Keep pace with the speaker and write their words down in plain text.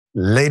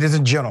Ladies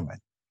and gentlemen,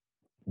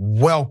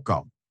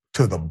 welcome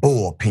to the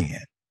Bullpen.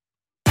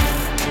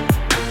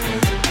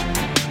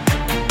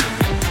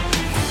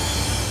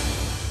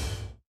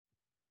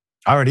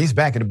 All right, he's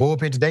back in the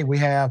Bullpen today. We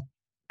have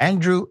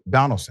Andrew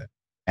Donaldson.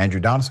 Andrew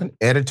Donaldson,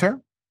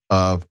 editor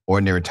of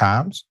Ordinary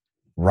Times,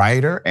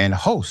 writer and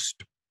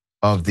host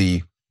of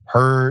the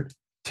Heard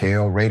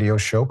Tell radio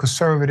show.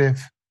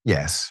 Conservative,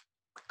 yes.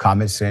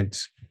 Common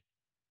sense,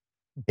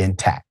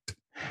 intact.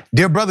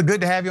 Dear brother, good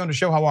to have you on the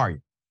show. How are you?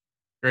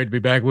 Great to be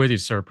back with you,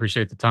 sir.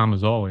 Appreciate the time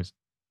as always.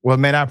 Well,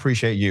 man, I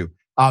appreciate you.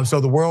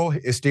 So the world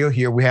is still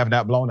here. We have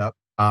not blown up.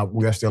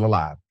 We are still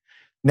alive.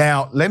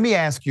 Now, let me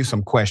ask you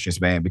some questions,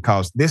 man,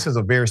 because this is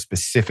a very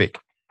specific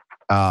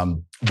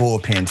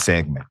bullpen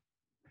segment.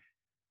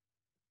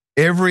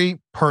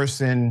 Every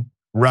person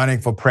running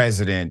for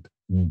president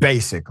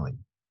basically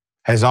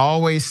has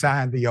always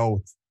signed the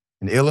oath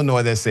in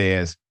Illinois that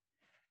says,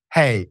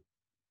 hey,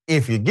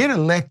 if you get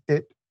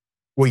elected,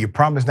 will you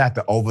promise not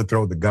to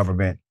overthrow the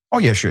government? Oh,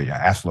 yeah, sure. Yeah,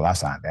 absolutely. I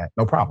signed that.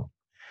 No problem.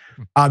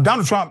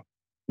 Donald Trump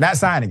not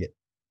signing it.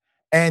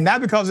 And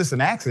not because it's an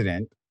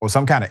accident or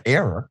some kind of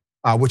error,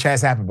 which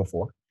has happened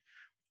before,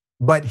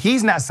 but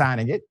he's not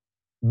signing it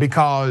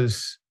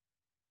because,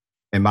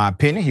 in my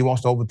opinion, he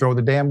wants to overthrow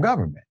the damn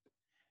government.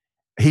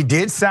 He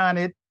did sign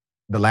it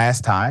the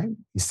last time.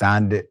 He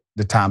signed it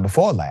the time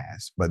before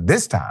last, but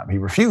this time he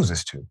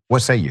refuses to. What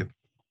say you?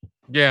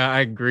 Yeah, I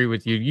agree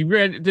with you. You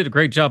did a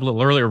great job a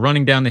little earlier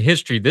running down the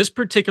history. This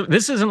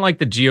isn't like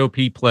the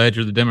GOP pledge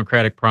or the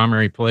Democratic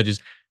primary pledges.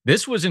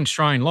 This was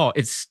enshrined law.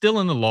 It's still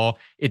in the law.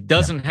 It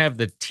doesn't have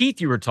the teeth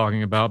you were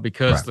talking about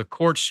because the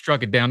court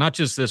struck it down. Not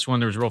just this one.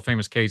 There was a real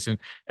famous case in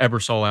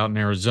Ebersol out in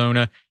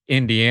Arizona,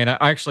 Indiana.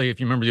 Actually, if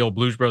you remember the old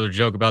Blues Brothers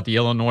joke about the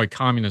Illinois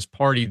Communist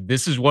Party,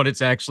 this is what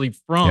it's actually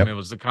from. Yep. It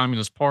was the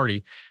Communist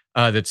Party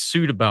that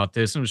sued about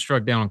this and was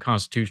struck down on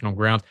constitutional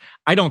grounds.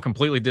 I don't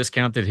completely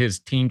discount that his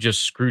team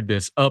just screwed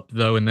this up,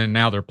 though, and then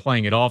now they're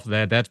playing it off of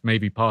that. That's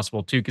maybe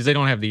possible, too, because they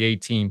don't have the A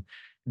team.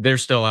 They're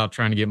still out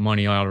trying to get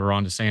money out of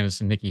Ron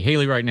DeSantis and Nikki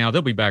Haley right now.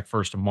 They'll be back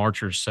 1st of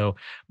March or so.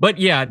 But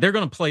yeah, they're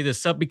going to play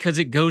this up because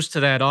it goes to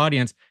that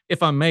audience.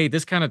 If I may,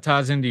 this kind of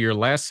ties into your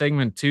last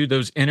segment too.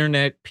 Those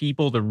internet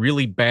people, the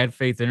really bad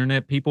faith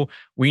internet people,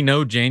 we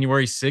know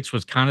January 6th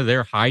was kind of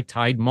their high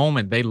tide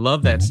moment. They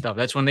love that stuff.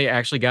 That's when they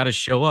actually got to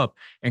show up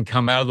and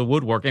come out of the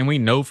woodwork. And we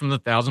know from the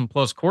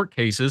 1,000+ court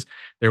cases,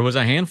 there was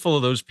a handful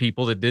of those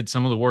people that did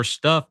some of the worst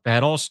stuff.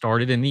 That all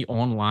started in the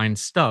online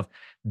stuff.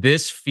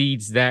 This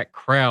feeds that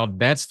crowd.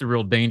 That's the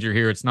real danger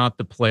here. It's not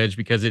the pledge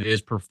because it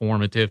is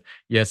performative.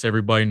 Yes,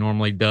 everybody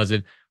normally does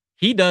it.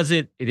 He does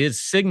it. It is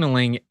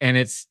signaling, and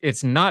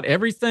it's not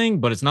everything,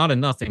 but it's not a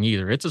nothing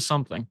either. It's a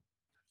something.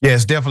 Yeah,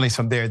 it's definitely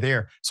some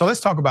there. So let's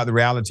talk about the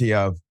reality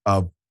of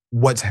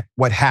what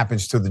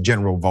happens to the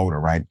general voter,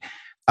 right?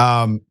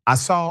 I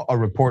saw a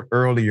report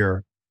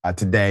earlier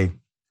today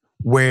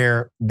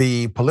where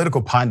the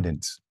political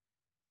pundits,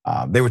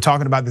 they were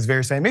talking about this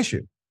very same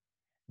issue.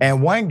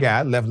 And one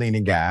guy,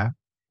 left-leaning guy,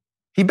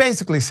 he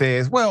basically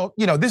says, well,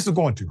 this is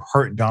going to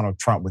hurt Donald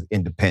Trump with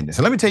independence.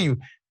 And let me tell you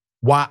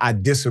why I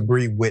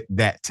disagree with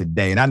that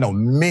today. And I know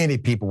many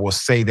people will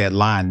say that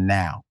line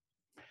now.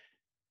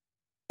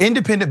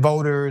 Independent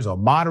voters or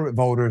moderate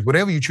voters,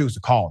 whatever you choose to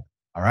call them,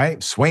 all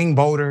right, swing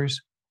voters.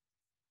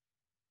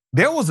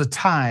 There was a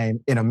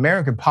time in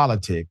American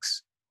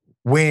politics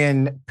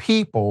when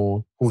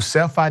people who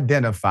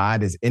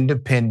self-identified as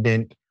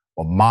independent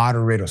or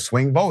moderate or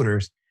swing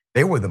voters,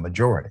 they were the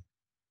majority.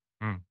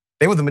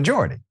 They were the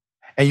majority.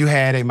 And you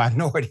had a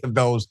minority of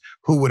those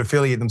who would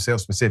affiliate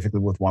themselves specifically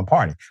with one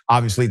party.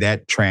 Obviously,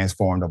 that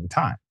transformed over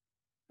time.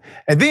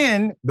 And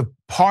then the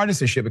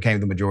partisanship became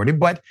the majority,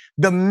 but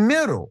the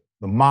middle,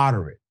 the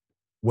moderate,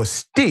 was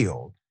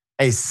still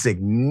a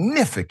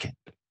significant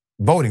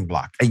voting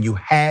bloc. And you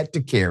had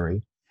to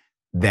carry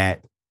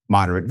that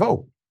moderate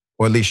vote,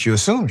 or at least you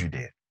assumed you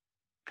did.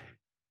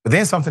 But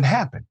then something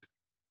happened.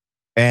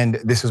 And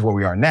this is where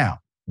we are now.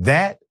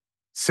 That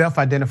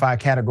self-identified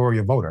category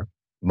of voter,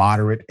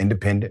 moderate,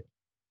 independent,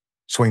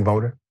 swing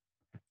voter,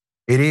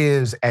 it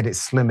is at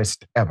its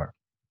slimmest ever.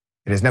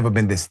 It has never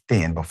been this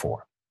thin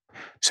before.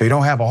 So you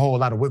don't have a whole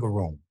lot of wiggle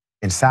room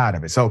inside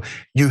of it. So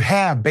you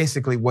have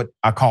basically what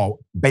I call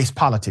base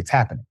politics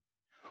happening.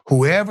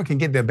 Whoever can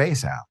get their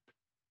base out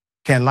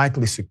can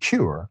likely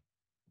secure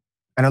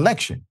an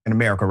election in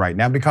America right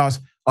now because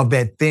of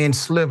that thin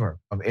sliver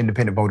of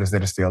independent voters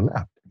that are still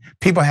left.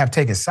 People have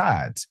taken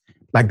sides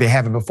like they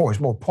haven't before. It's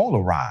more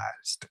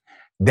polarized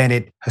than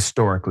it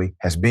historically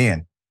has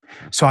been.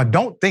 So I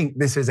don't think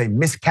this is a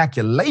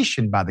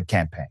miscalculation by the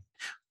campaign.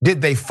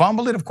 Did they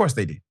fumble it? Of course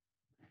they did.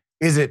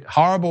 Is it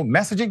horrible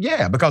messaging?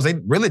 Yeah, because they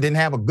really didn't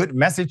have a good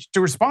message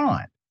to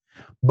respond.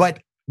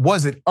 But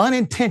was it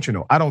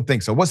unintentional? I don't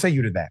think so. What say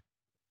you to that?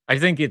 I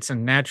think it's a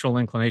natural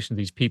inclination of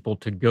these people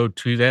to go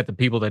to that. The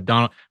people that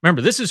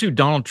remember, this is who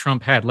Donald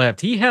Trump had left.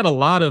 He had a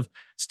lot of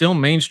still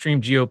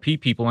mainstream GOP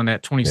people in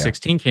that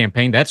 2016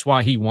 campaign. That's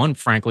why he won,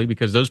 frankly,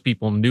 because those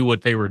people knew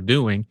what they were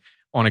doing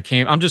on a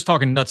campaign. I'm just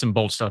talking nuts and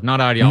bolts stuff,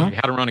 not ideology,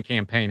 how to run a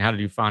campaign, how to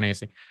do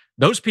financing.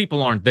 Those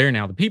people aren't there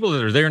now. The people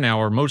that are there now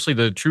are mostly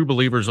the true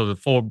believers or the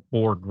full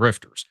bore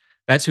grifters.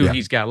 That's who Yeah.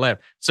 he's got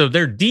left. So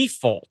their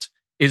default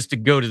is to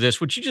go to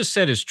this. What you just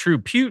said is true.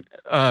 Pew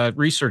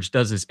Research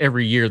does this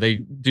every year. They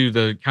do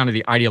the kind of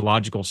the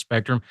ideological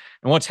spectrum.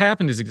 And what's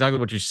happened is exactly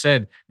what you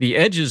said. The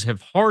edges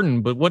have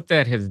hardened, but what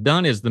that has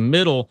done is the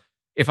middle,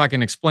 if I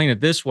can explain it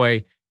this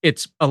way,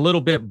 it's a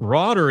little bit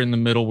broader in the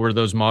middle where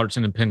those moderates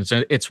and independents,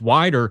 it's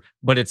wider,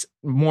 but it's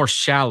more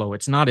shallow.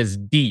 It's not as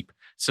deep.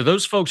 So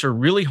those folks are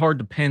really hard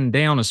to pin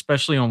down,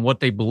 especially on what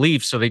they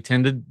believe. So they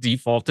tend to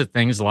default to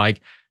things like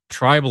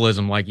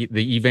tribalism, like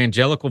the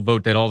evangelical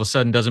vote that all of a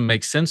sudden doesn't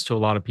make sense to a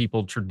lot of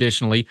people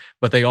traditionally,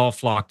 but they all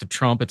flock to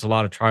Trump. It's a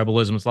lot of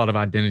tribalism. It's a lot of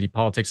identity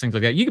politics, things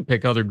like that. You can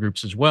pick other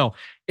groups as well.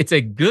 It's a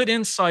good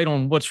insight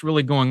on what's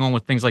really going on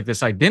with things like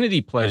this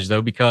identity pledge,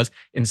 though, because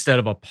instead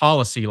of a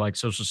policy like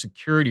Social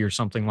Security or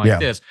something like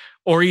this,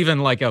 or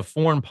even like a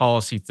foreign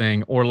policy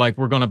thing, or like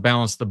we're going to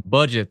balance the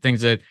budget, things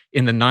that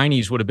in the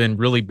 90s would have been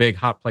really big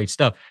hot plate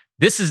stuff.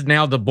 This is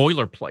now the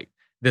boilerplate,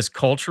 this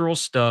cultural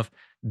stuff.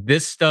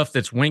 This stuff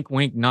that's wink,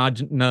 wink,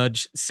 nudge,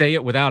 nudge, say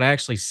it without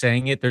actually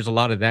saying it. There's a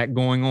lot of that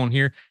going on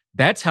here.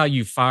 That's how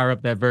you fire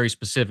up that very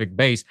specific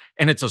base.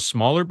 And it's a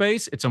smaller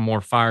base. It's a more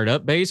fired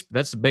up base. But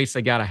that's the base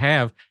they got to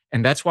have.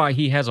 And that's why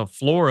he has a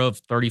floor of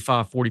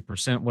 35,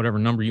 40%, whatever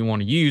number you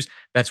want to use.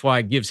 That's why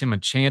it gives him a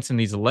chance in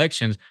these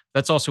elections.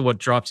 That's also what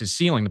drops his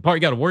ceiling. The part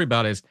you got to worry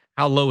about is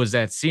how low is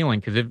that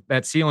ceiling? Because if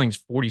that ceiling's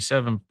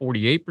 47,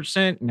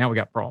 48%, now we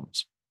got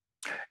problems.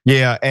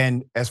 Yeah,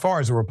 and as far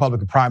as the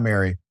Republican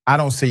primary, I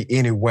don't see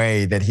any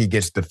way that he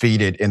gets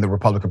defeated in the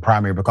Republican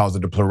primary because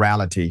of the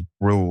plurality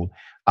rule.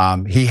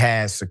 He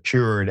has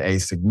secured a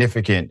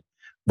significant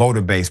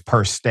voter base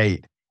per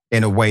state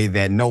in a way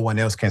that no one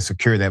else can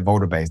secure that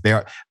voter base.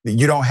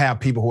 You don't have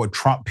people who are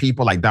Trump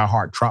people, like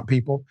diehard Trump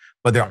people,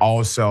 but they're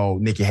also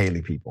Nikki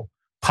Haley people,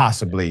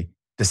 possibly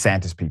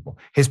DeSantis people.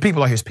 His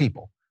people are his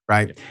people,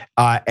 right?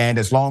 And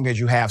as long as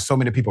you have so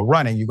many people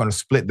running, you're going to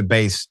split the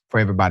base for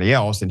everybody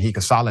else, and he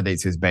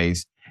consolidates his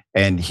base,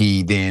 and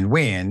he then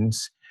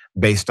wins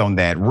based on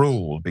that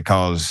rule,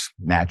 because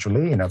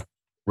naturally in a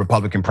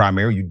Republican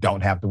primary, you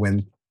don't have to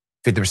win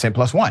 50%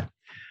 plus one.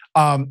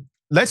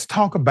 Let's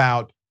talk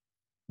about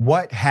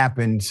what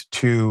happens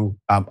to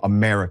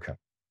America,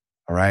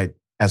 all right,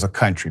 as a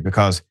country,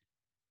 because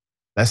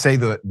let's say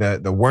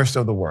the worst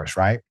of the worst,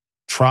 right?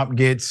 Trump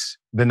gets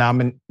the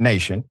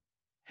nomination.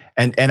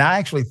 And I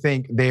actually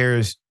think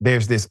there's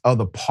this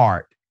other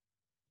part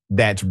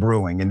that's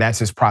brewing, and that's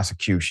his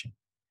prosecution.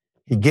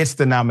 He gets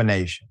the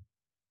nomination.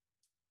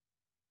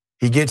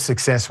 He gets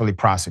successfully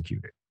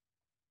prosecuted,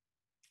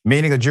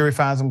 meaning a jury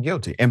finds him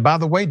guilty. And by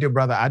the way, dear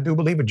brother, I do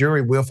believe a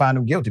jury will find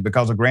him guilty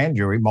because a grand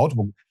jury,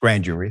 multiple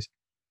grand juries,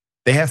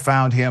 they have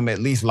found him at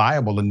least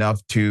liable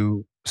enough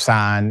to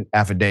sign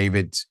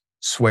affidavits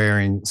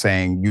swearing,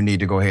 saying, you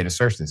need to go ahead and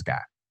search this guy.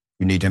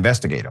 You need to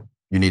investigate him.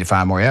 You need to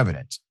find more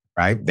evidence,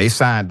 right? They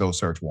signed those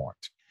search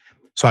warrants.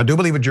 So I do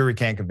believe a jury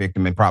can convict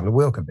him and probably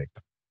will convict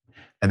him.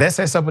 And that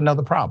sets up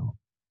another problem.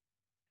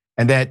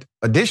 And that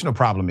additional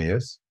problem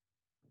is,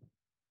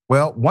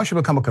 well, once you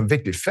become a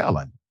convicted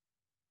felon,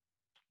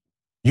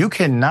 you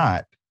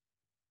cannot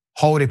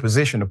hold a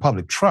position of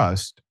public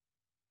trust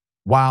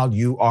while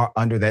you are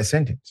under that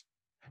sentence.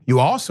 You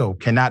also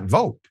cannot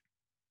vote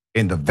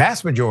in the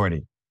vast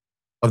majority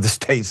of the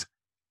states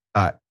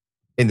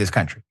in this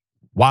country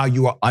while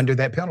you are under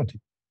that penalty.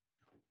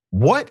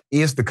 What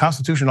is the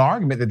constitutional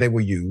argument that they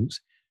will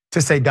use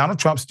to say Donald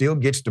Trump still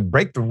gets to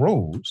break the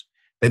rules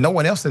that no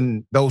one else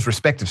in those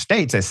respective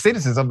states, as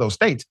citizens of those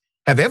states,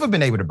 have ever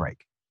been able to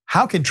break?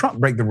 How can Trump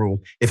break the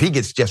rule if he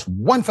gets just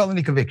one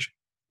felony conviction?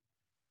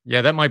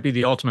 Yeah, that might be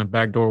the ultimate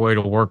backdoor way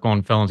to work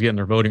on felons getting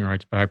their voting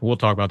rights back. We'll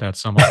talk about that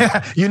some other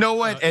time. You know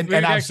what? And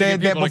I've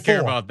said that before.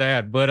 Care about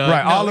that, but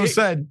right, all of a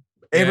sudden,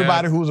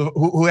 everybody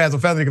who has a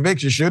felony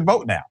conviction should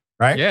vote now,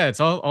 right? Yeah, it's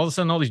all of a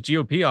sudden all these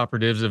GOP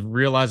operatives have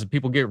realized that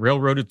people get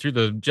railroaded through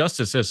the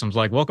justice systems.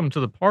 Like, welcome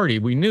to the party.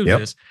 We knew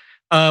this.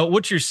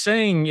 What you're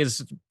saying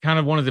is kind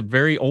of one of the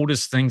very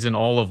oldest things in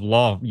all of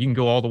law. You can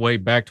go all the way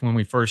back to when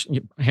we first,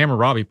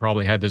 Hammurabi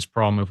probably had this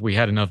problem if we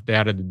had enough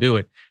data to do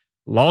it.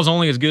 Law's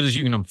only as good as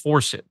you can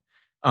enforce it.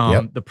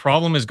 The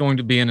problem is going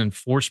to be an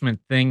enforcement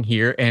thing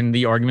here. And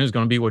the argument is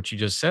going to be what you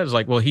just said. Is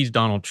like, well, he's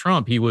Donald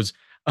Trump. He was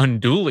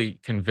unduly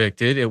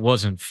convicted. It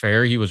wasn't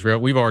fair. He was real.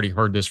 We've already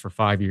heard this for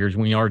 5 years.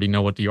 We already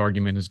know what the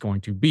argument is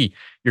going to be.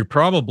 You're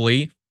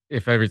probably,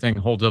 if everything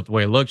holds up the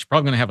way it looks, you're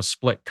probably going to have a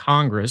split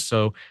Congress.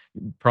 So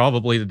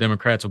probably the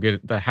Democrats will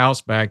get the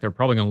House back. They're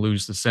probably going to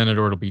lose the Senate,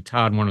 or it'll be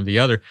tied one or the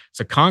other.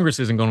 So Congress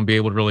isn't going to be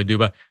able to really do,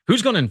 but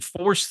who's going to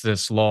enforce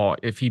this law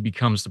if he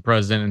becomes the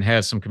president and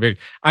has some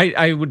conviction?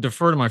 I would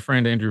defer to my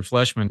friend Andrew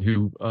Fleshman,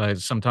 who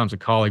is sometimes a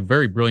colleague,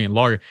 very brilliant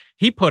lawyer.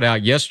 He put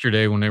out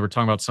yesterday when they were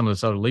talking about some of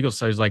this other legal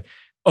studies, like,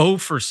 oh,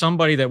 for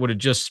somebody that would have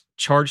just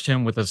charged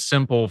him with a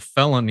simple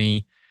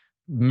felony,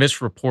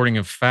 misreporting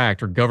of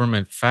fact or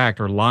government fact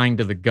or lying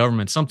to the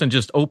government, something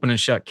just open and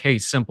shut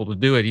case, simple to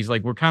do it. He's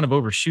like, we're kind of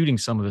overshooting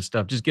some of this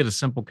stuff. Just get a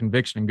simple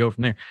conviction and go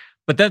from there.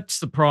 But that's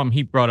the problem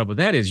he brought up with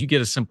that is you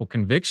get a simple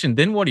conviction.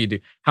 Then what do you do?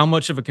 How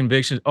much of a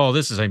conviction? Oh,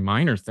 this is a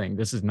minor thing.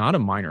 This is not a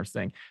minor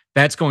thing.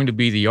 That's going to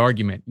be the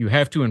argument. You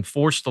have to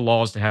enforce the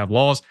laws to have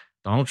laws.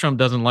 Donald Trump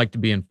doesn't like to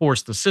be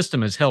enforced. The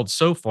system has held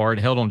so far. It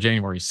held on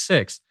January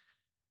 6th.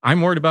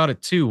 I'm worried about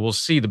it too. We'll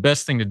see. The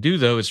best thing to do,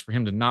 though, is for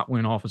him to not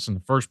win office in the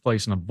first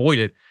place and avoid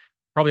it.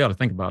 Probably ought to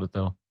think about it,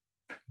 though.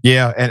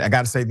 Yeah, and I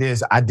got to say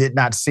this. I did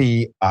not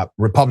see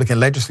Republican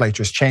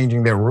legislatures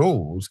changing their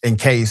rules in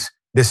case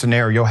this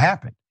scenario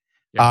happened.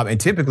 Yeah.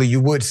 And typically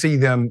you would see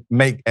them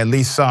make at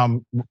least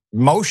some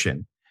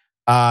motion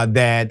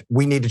that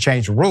we need to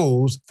change the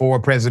rules for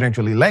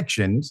presidential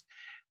elections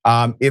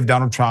if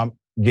Donald Trump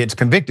gets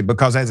convicted.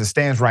 Because as it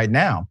stands right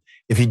now,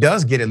 if he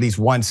does get at least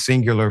one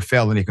singular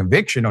felony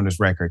conviction on his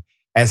record,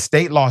 as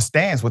state law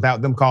stands,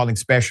 without them calling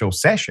special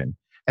session,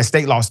 as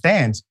state law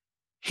stands,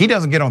 he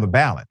doesn't get on the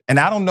ballot. And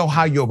I don't know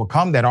how you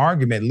overcome that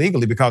argument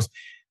legally because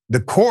the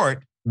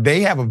court,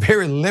 they have a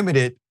very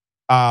limited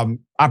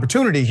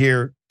opportunity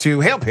here to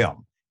help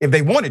him if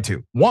they wanted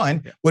to.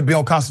 One would be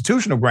on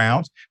constitutional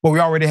grounds, but we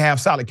already have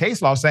solid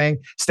case law saying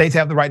states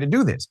have the right to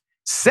do this.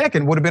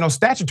 Second would have been on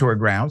statutory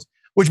grounds,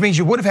 which means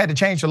you would have had to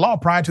change the law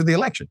prior to the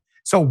election.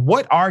 So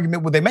what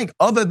argument would they make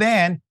other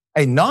than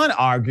a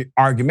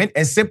non-argument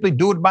and simply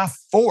do it by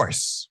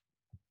force?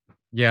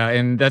 Yeah,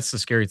 and that's the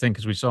scary thing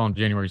because we saw on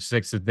January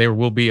 6th that there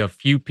will be a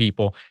few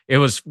people. It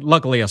was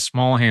luckily a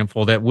small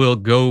handful that will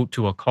go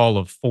to a call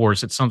of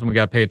force. It's something we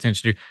got to pay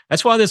attention to.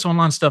 That's why this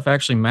online stuff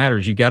actually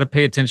matters. You got to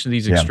pay attention to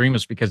these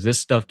extremists because this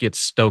stuff gets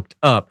stoked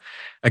up.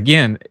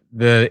 Again,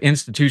 the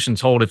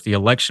institutions hold if the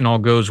election all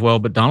goes well,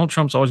 but Donald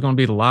Trump's always going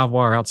to be the live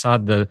wire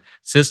outside the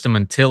system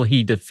until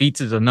he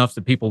defeats it enough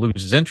that people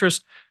lose his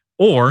interest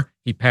or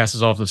he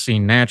passes off the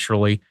scene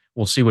naturally.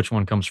 We'll see which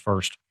one comes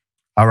first.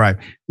 All right.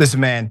 Listen,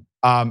 man.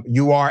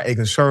 You are a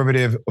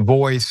conservative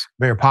voice,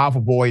 very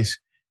powerful voice,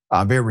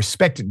 very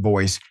respected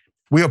voice.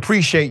 We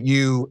appreciate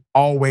you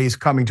always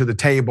coming to the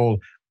table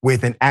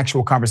with an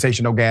actual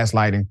conversation, no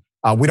gaslighting.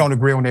 We don't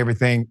agree on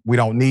everything. We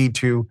don't need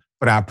to,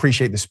 but I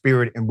appreciate the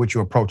spirit in which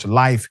you approach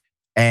life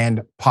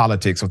and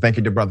politics. So thank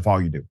you, dear brother, for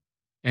all you do.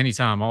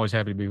 Anytime. Always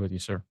happy to be with you,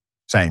 sir.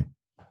 Same.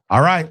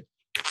 All right.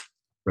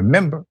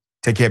 Remember,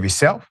 take care of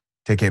yourself,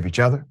 take care of each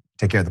other,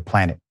 take care of the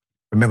planet.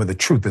 Remember, the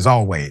truth is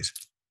always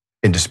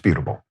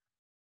indisputable.